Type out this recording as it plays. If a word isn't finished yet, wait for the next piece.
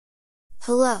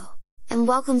Hello, and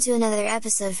welcome to another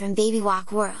episode from Baby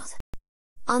Walk World.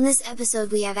 On this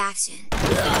episode we have action.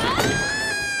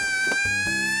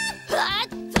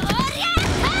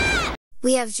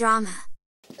 We have drama.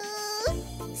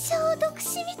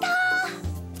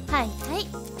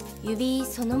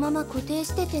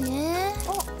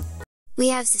 We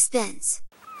have suspense.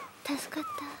 助かっ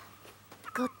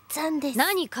た。ごっつぁんです。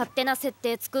何勝手な設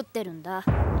定作ってるんだ。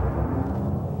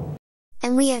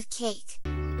And we have cake.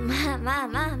 まあ。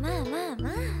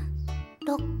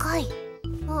6回。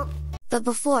But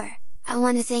before, I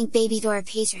want to thank Babydora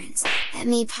patrons that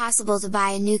made possible to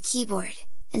buy a new keyboard,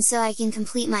 and so I can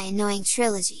complete my annoying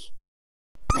trilogy.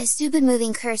 My stupid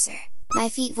moving cursor, my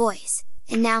feet voice,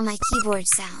 and now my keyboard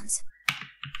sounds.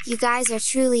 You guys are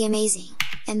truly amazing,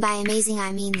 and by amazing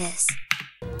I mean this.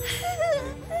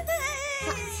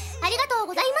 ありがとう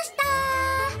ございました。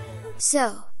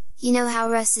 So, you know how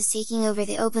Rust is taking over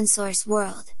the open source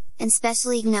world, and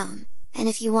especially GNOME, and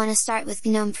if you want to start with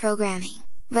GNOME programming,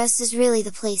 Rust is really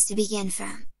the place to begin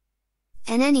from.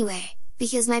 And anyway,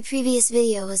 because my previous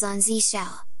video was on Z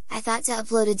shell, I thought to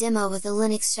upload a demo with a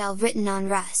Linux shell written on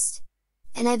Rust.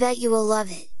 And I bet you will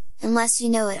love it, unless you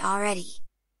know it already.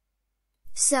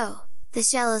 So, the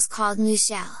shell is called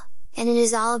NuShell, and it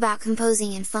is all about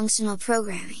composing and functional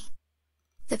programming.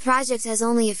 The project has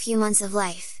only a few months of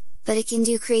life, but it can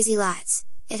do crazy lots,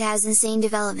 it has insane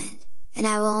development, and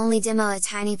I will only demo a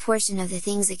tiny portion of the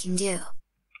things it can do.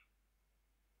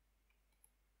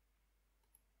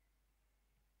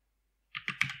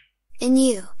 And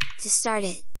to start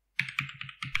it.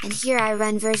 And here I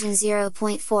run version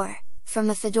 0.4, from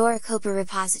a Fedora Copa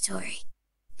repository.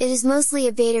 It is mostly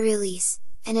a beta release,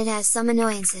 and it has some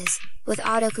annoyances, with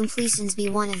auto-completions be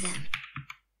one of them.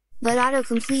 But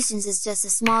auto-completions is just a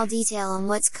small detail on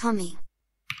what's coming.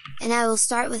 And I will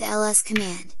start with ls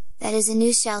command, that is a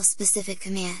NuShell specific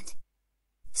command.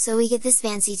 So we get this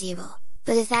fancy table,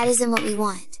 but if that isn't what we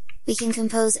want, we can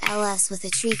compose ls with a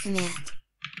tree command.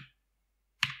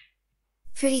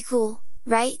 Pretty cool,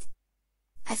 right?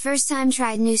 I first time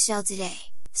tried NuShell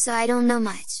today, so I don't know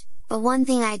much, but one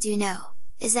thing I do know,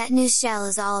 is that NuShell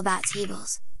is all about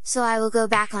tables, so I will go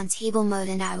back on table mode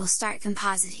and I will start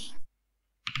compositing.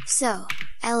 So,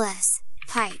 ls,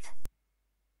 pipe,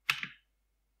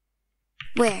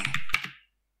 where,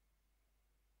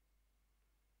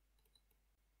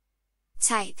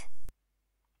 type,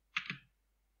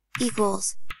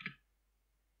 equals,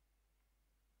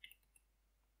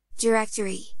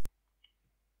 directory,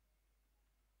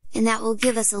 and that will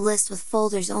give us a list with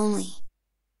folders only.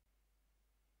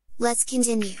 Let's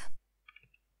continue.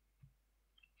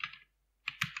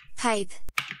 Pipe,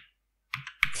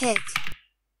 pick,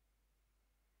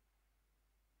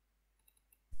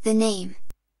 the name,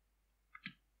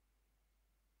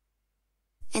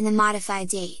 and the modified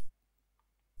date.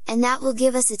 And that will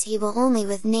give us a table only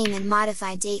with name and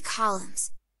modified date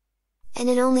columns. And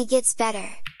it only gets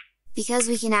better, because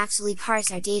we can actually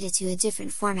parse our data to a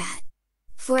different format.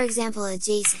 For example a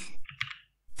JSON.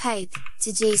 Pipe,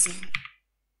 to JSON.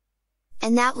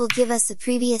 And that will give us the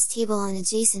previous table in a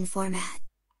JSON format.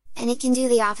 And it can do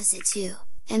the opposite too,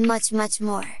 and much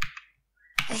more.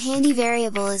 A handy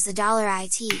variable is the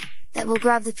 $it, that will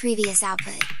grab the previous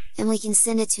output, and we can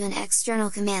send it to an external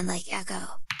command like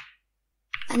echo.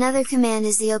 Another command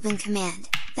is the open command,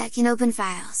 that can open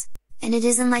files, and it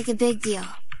isn't like a big deal,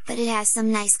 but it has some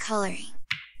nice coloring.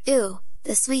 Ooh,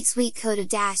 the sweet code of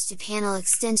dash to panel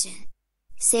extension!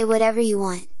 Say whatever you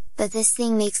want, but this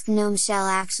thing makes GNOME shell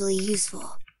actually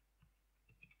useful.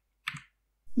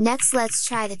 Next let's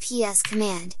try the ps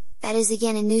command, that is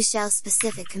again a NuShell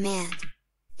specific command.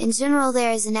 In general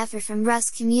there is an effort from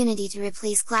Rust community to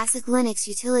replace classic Linux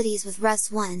utilities with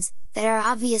Rust ones, that are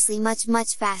obviously much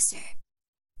faster.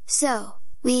 So,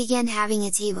 we again having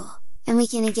a table, and we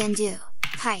can again do,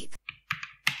 pipe,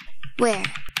 where,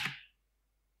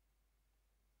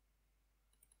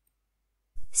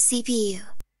 CPU,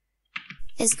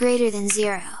 is greater than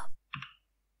 0.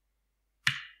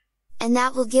 And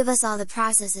that will give us all the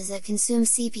processes that consume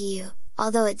CPU,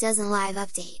 although it doesn't live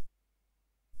update.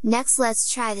 Next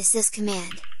let's try the sys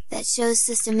command, that shows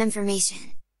system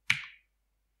information.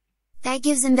 That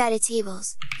gives embedded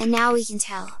tables, and now we can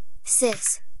tell,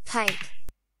 sys, pipe,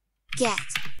 get,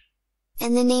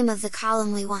 and the name of the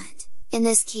column we want, in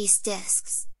this case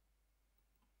disks.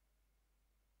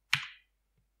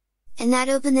 And that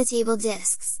opened the table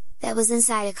disks, that was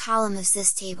inside a column of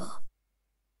sys table.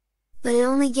 But it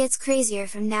only gets crazier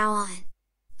from now on.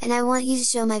 And I want you to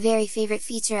show my very favorite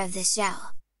feature of this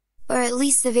shell. Or at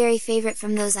least the very favorite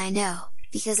from those I know,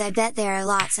 because I bet there are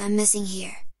lots I'm missing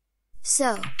here.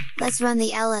 So, let's run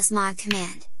the lsmod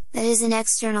command, that is an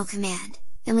external command,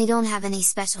 and we don't have any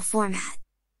special format.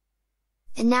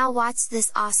 And now watch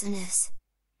this awesomeness!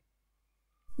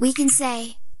 We can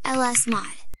say,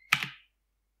 lsmod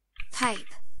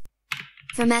pipe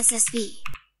from SSV,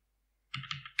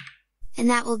 and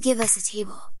that will give us a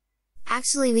table.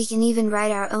 Actually, we can even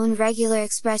write our own regular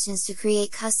expressions to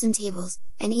create custom tables,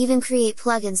 and even create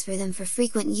plugins for them for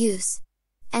frequent use.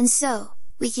 And so,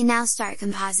 we can now start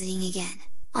compositing again,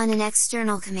 on an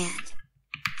external command.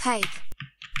 Pipe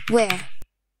where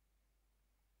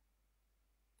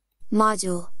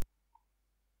module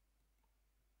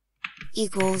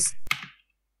equals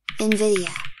NVIDIA,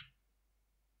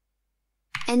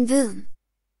 and boom!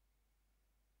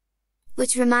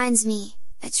 Which reminds me,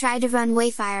 I tried to run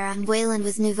Wayfire on Wayland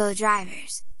with Nouveau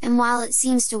drivers, and while it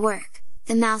seems to work,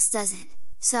 the mouse doesn't,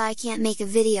 so I can't make a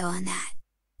video on that.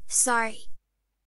 Sorry!